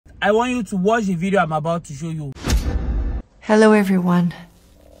I want you to watch the video I'm about to show you. Hello everyone.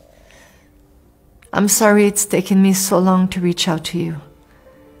 I'm sorry it's taken me so long to reach out to you.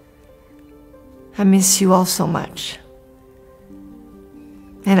 I miss you all so much.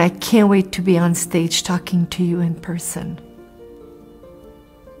 And I can't wait to be on stage talking to you in person.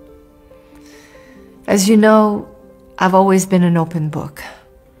 As you know, I've always been an open book.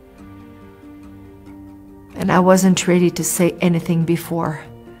 And I wasn't ready to say anything before.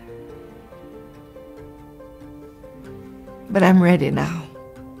 But I'm ready now.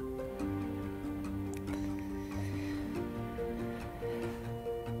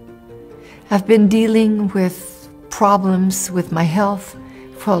 I've been dealing with problems with my health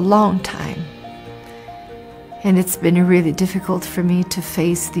for a long time. And it's been really difficult for me to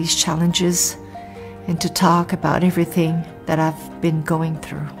face these challenges and to talk about everything that I've been going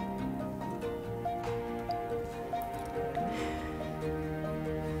through.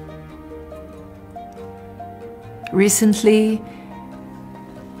 Recently,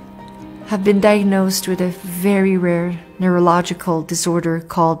 I've been diagnosed with a very rare neurological disorder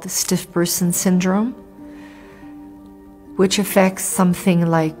called stiff person syndrome, which affects something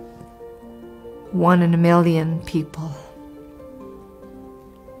like 1 in a million people.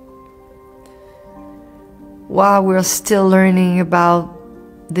 While we're still learning about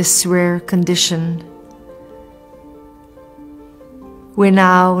this rare condition, we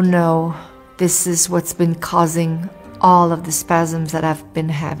now know this is what's been causing all of the spasms that I've been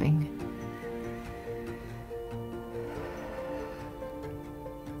having.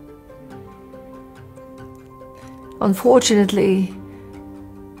 Unfortunately,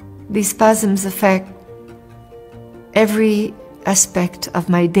 these spasms affect every aspect of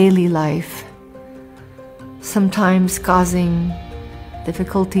my daily life, sometimes causing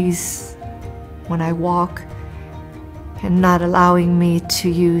difficulties when I walk and not allowing me to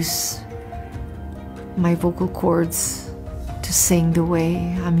use my vocal cords to sing the way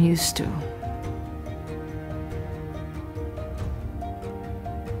I'm used to.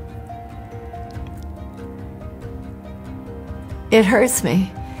 It hurts me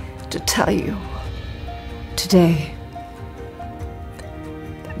to tell you today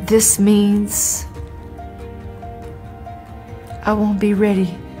that this means I won't be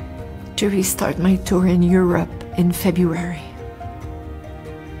ready to restart my tour in Europe in February.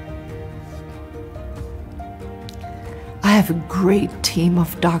 I have a great team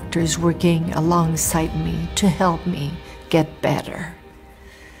of doctors working alongside me to help me get better.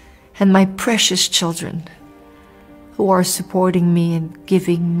 And my precious children who are supporting me and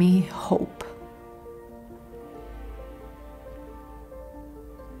giving me hope.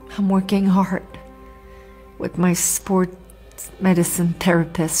 I'm working hard with my sports medicine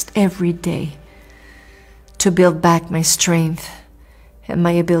therapist every day to build back my strength and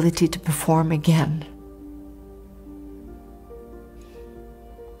my ability to perform again.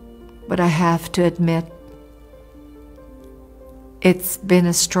 But I have to admit, it's been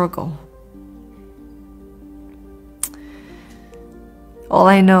a struggle. All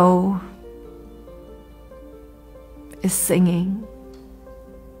I know is singing.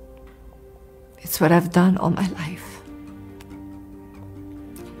 It's what I've done all my life.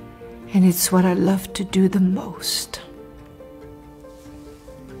 And it's what I love to do the most.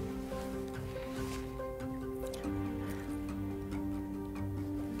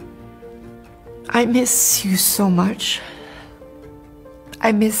 I miss you so much.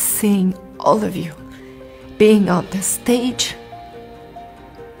 I miss seeing all of you, being on the stage,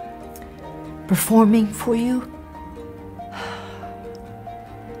 performing for you.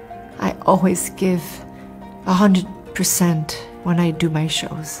 I always give 100% when I do my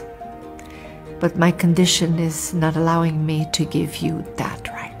shows, but my condition is not allowing me to give you that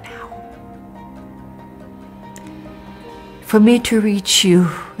right now. For me to reach you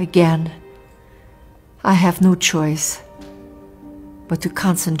again, I have no choice but to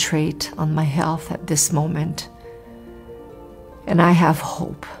concentrate on my health at this moment, and I have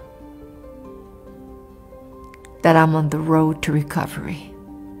hope that I'm on the road to recovery.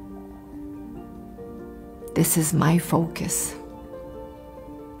 This is my focus,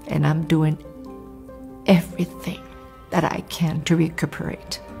 and I'm doing everything that I can to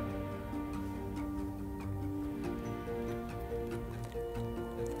recuperate.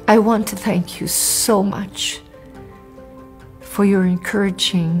 I want to thank you so much for your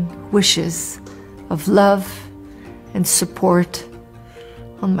encouraging wishes of love and support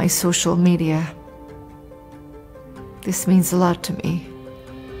on my social media. This means a lot to me.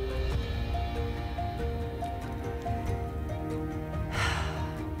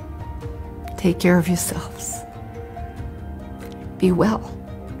 Take care of yourselves. Be well.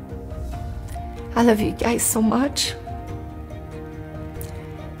 I love you guys so much.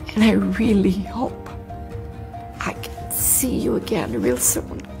 And I really hope I can see you again real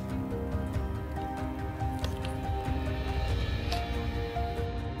soon.